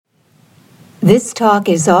This talk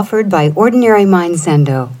is offered by Ordinary Mind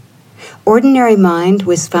Zendo. Ordinary Mind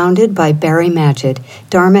was founded by Barry Magid,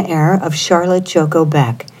 Dharma heir of Charlotte Joko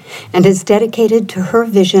Beck, and is dedicated to her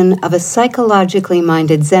vision of a psychologically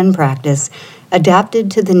minded Zen practice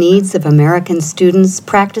adapted to the needs of American students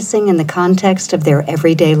practicing in the context of their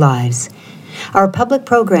everyday lives. Our public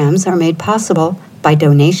programs are made possible by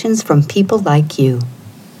donations from people like you.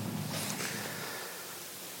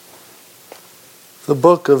 The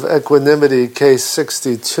Book of Equanimity, Case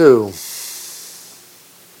 62,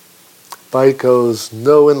 Baiko's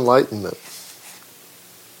No Enlightenment.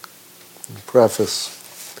 Preface.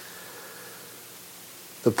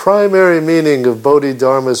 The primary meaning of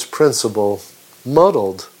Bodhidharma's principle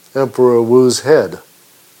muddled Emperor Wu's head.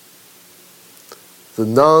 The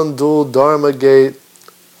non-dual Dharma gate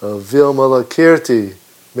of Vimalakirti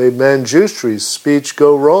made Manjushri's speech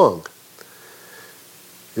go wrong.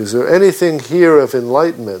 Is there anything here of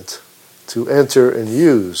enlightenment to enter and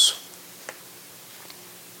use?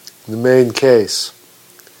 The main case.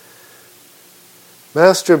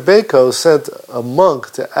 Master Baiko sent a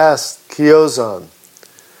monk to ask Kyozan,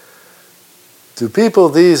 do people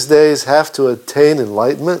these days have to attain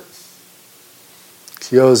enlightenment?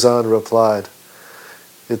 Kyozan replied,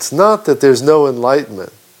 it's not that there's no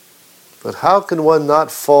enlightenment, but how can one not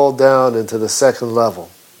fall down into the second level?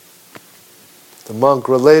 The monk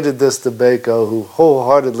related this to Baiko, who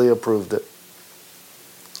wholeheartedly approved it.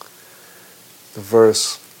 The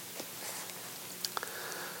verse.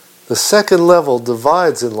 The second level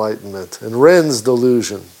divides enlightenment and rends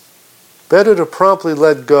delusion. Better to promptly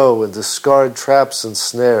let go and discard traps and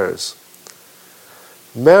snares.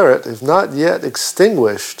 Merit, if not yet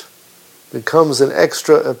extinguished, becomes an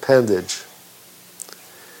extra appendage.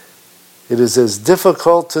 It is as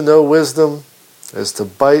difficult to know wisdom as to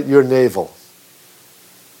bite your navel.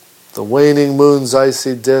 The waning moon's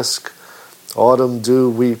icy disk, autumn dew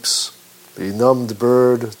weeps, benumbed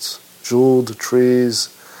birds, jeweled trees,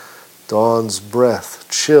 dawn's breath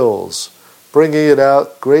chills, bringing it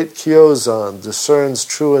out, great Kyozan discerns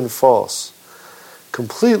true and false.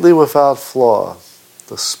 Completely without flaw,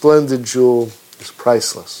 the splendid jewel is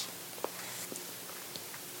priceless.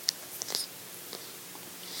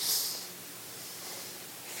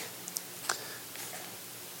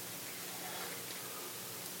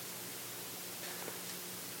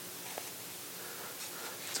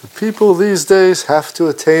 Do people these days have to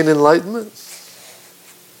attain enlightenment?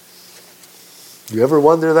 You ever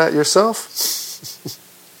wonder that yourself?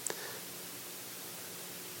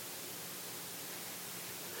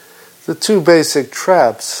 The two basic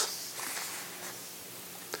traps,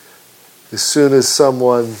 as soon as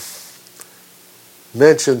someone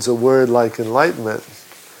mentions a word like enlightenment,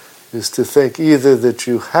 is to think either that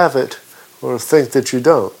you have it or think that you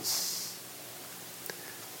don't.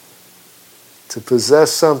 To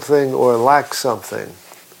possess something or lack something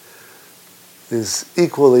is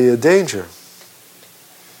equally a danger.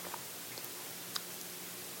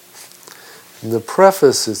 In the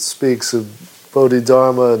preface it speaks of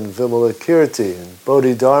Bodhidharma and Vimalakirti, and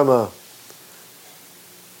Bodhidharma's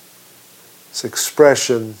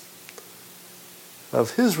expression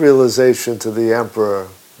of his realization to the emperor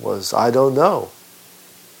was, I don't know.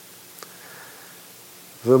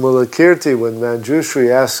 Vimalakirti, when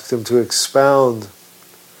Manjushri asked him to expound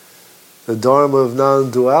the Dharma of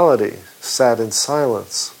non-duality, sat in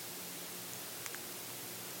silence.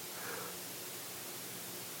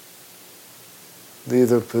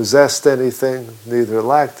 Neither possessed anything, neither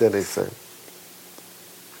lacked anything.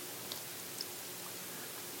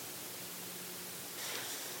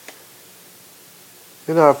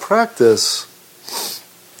 In our practice,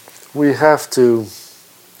 we have to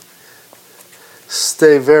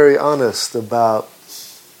stay very honest about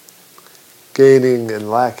gaining and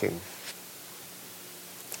lacking.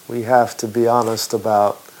 We have to be honest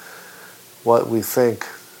about what we think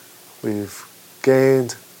we've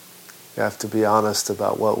gained. We have to be honest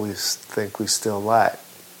about what we think we still lack.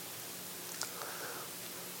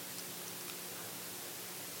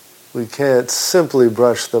 We can't simply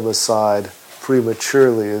brush them aside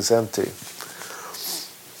prematurely as empty.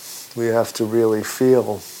 We have to really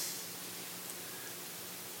feel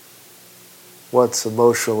what's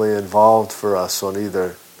emotionally involved for us on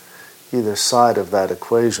either side of that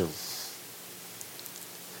equation.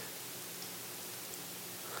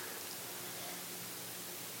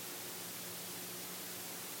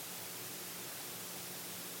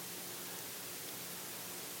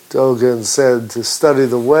 Dogen said to study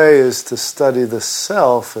the way is to study the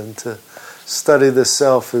self, and to study the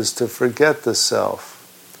self is to forget the self.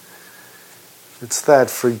 It's that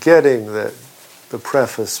forgetting that the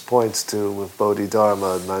preface points to with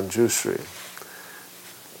Bodhidharma and Manjushri.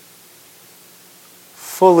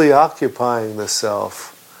 fully occupying the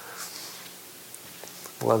self,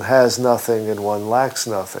 one has nothing and one lacks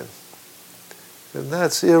nothing. And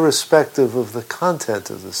that's irrespective of the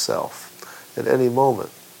content of the self at any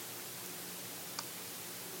moment.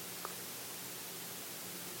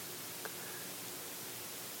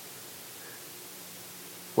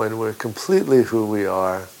 When we're completely who we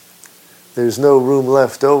are, there's no room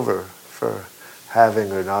left over for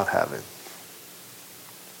having or not having.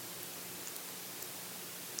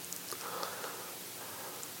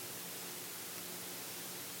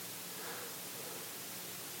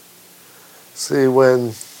 See,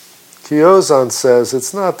 when Kyozan says,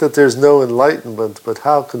 it's not that there's no enlightenment, but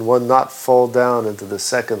how can one not fall down into the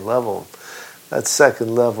second level? That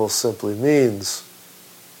second level simply means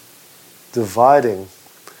dividing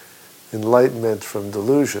enlightenment from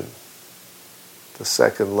delusion. The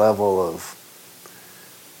second level of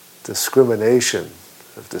discrimination,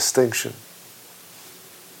 of distinction.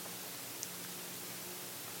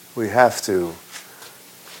 We have to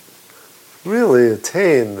really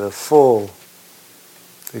attain the full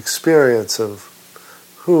experience of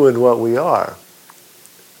who and what we are.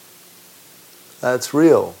 That's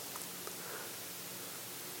real.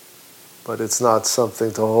 But it's not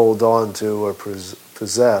something to hold on to or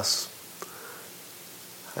possess.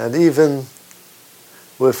 And even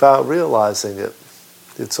without realizing it,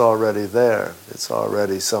 it's already there. It's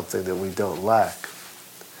already something that we don't lack.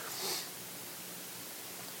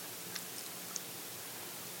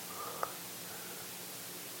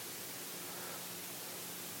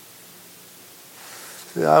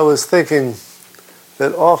 I was thinking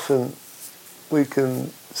that often we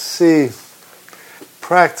can see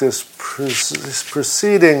practice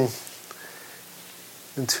proceeding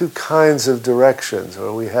in two kinds of directions,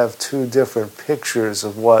 or we have two different pictures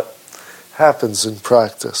of what happens in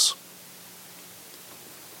practice.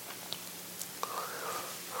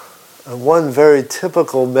 And one very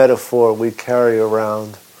typical metaphor we carry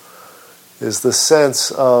around is the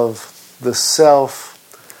sense of the self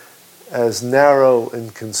as narrow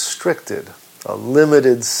and constricted, a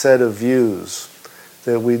limited set of views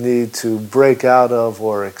that we need to break out of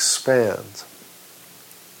or expand.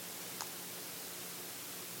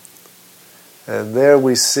 And there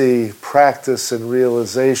we see practice and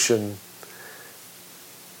realization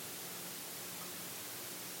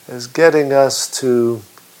as getting us to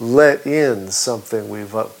let in something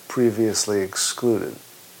we've previously excluded.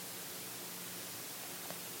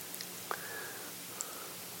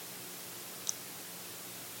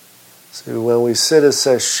 So when we sit as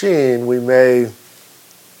sesshin, we may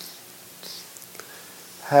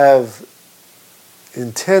have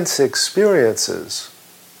intense experiences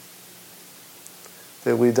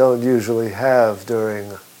that we don't usually have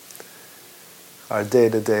during our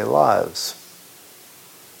day-to-day lives.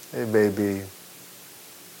 It may be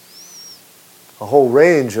a whole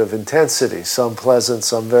range of intensity, some pleasant,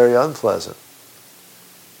 some very unpleasant.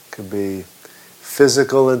 It could be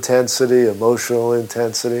physical intensity, emotional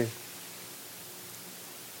intensity.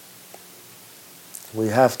 We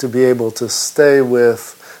have to be able to stay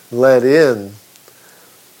with, let in,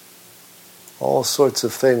 all sorts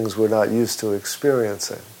of things we're not used to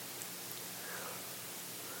experiencing.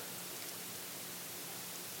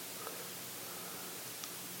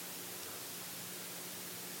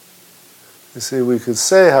 You see, we could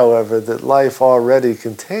say, however, that life already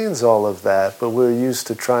contains all of that, but we're used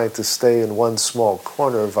to trying to stay in one small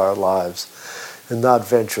corner of our lives and not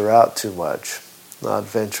venture out too much, not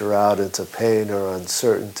venture out into pain or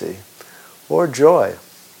uncertainty or joy.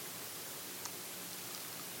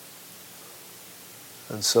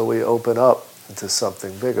 And so we open up into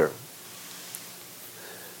something bigger.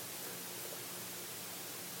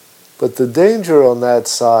 But the danger on that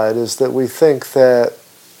side is that we think that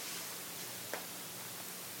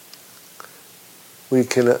we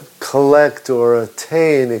can collect or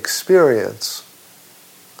attain experience,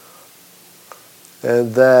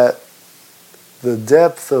 and that the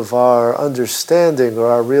depth of our understanding or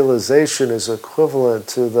our realization is equivalent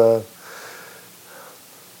to the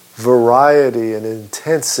variety and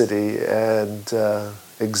intensity and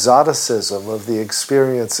exoticism of the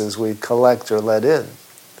experiences we collect or let in.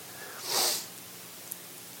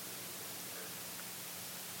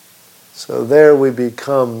 So there we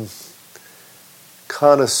become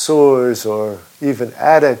connoisseurs or even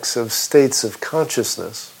addicts of states of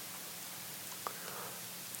consciousness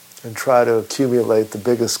and try to accumulate the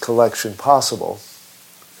biggest collection possible.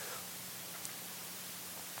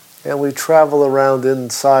 And we travel around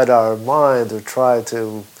inside our mind or try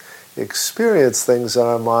to experience things in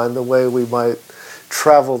our mind the way we might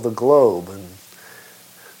travel the globe and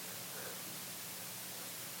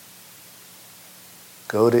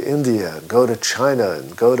go to India, go to China,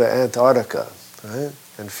 and go to Antarctica, right?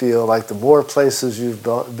 And feel like the more places you've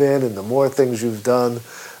been and the more things you've done,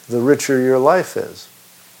 the richer your life is.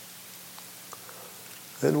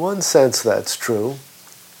 In one sense, that's true.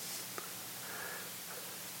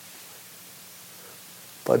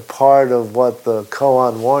 But part of what the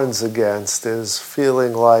koan warns against is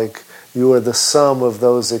feeling like you are the sum of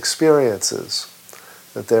those experiences,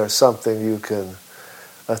 that they're something you can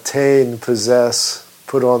attain, possess,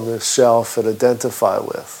 put on the shelf, and identify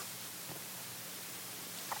with.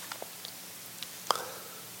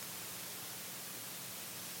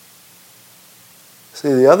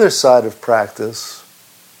 See, the other side of practice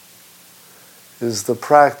is the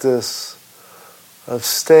practice of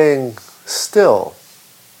staying still,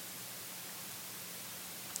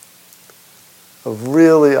 of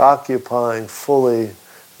really occupying fully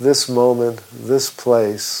this moment, this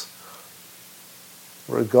place,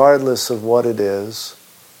 regardless of what it is,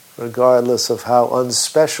 regardless of how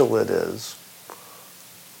unspecial it is,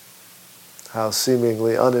 how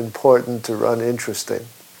seemingly unimportant or uninteresting.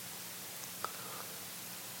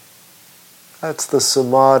 That's the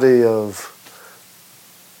samadhi of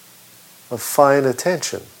fine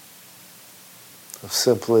attention, of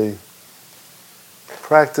simply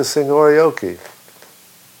practicing oryoki,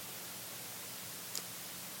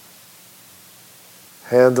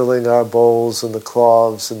 handling our bowls and the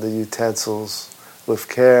cloths and the utensils with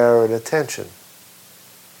care and attention,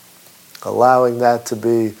 allowing that to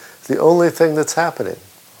be the only thing that's happening,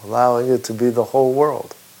 allowing it to be the whole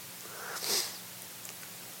world.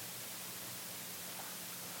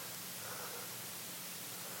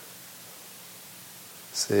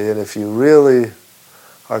 See, and if you really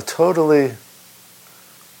are totally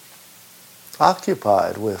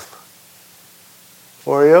occupied with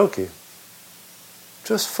oryoki,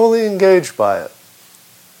 just fully engaged by it,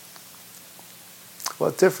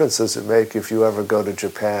 what difference does it make if you ever go to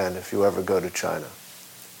Japan, if you ever go to China?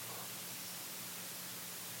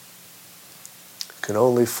 You can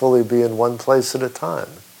only fully be in one place at a time.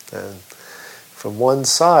 And from one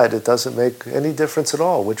side, it doesn't make any difference at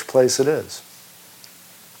all which place it is.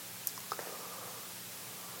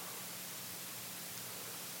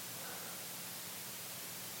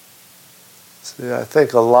 See, I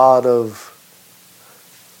think a lot of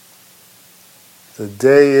the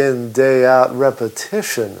day in, day out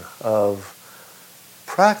repetition of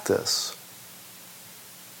practice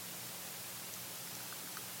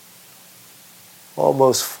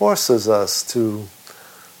almost forces us to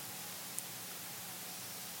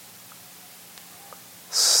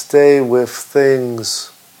stay with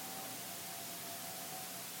things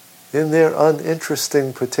in their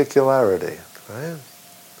uninteresting particularity, right?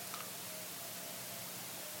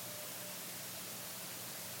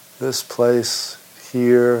 This place,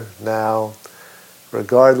 here, now,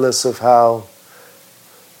 regardless of how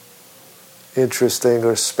interesting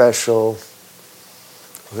or special,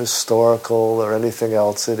 or historical, or anything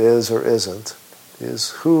else it is or isn't,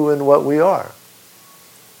 is who and what we are.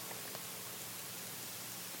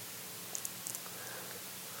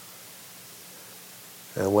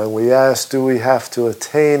 And when we ask, do we have to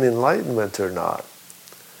attain enlightenment or not?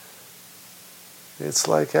 It's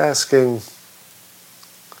like asking,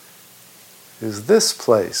 is this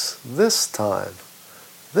place, this time,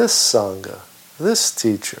 this Sangha, this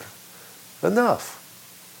teacher enough?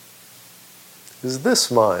 Is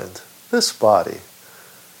this mind, this body,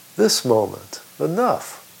 this moment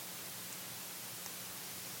enough?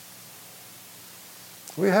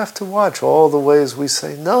 We have to watch all the ways we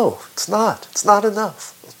say, no, it's not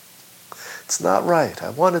enough. It's not right,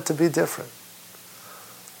 I want it to be different.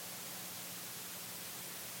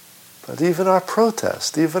 But even our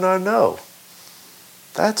protest, even our no,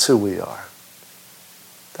 that's who we are.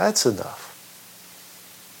 That's enough.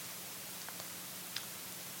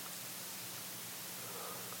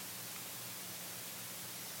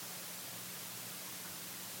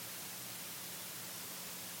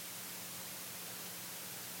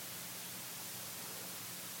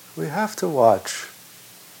 We have to watch.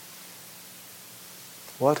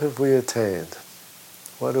 What have we attained?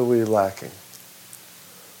 What are we lacking?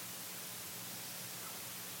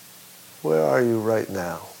 Where are you right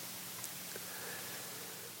now?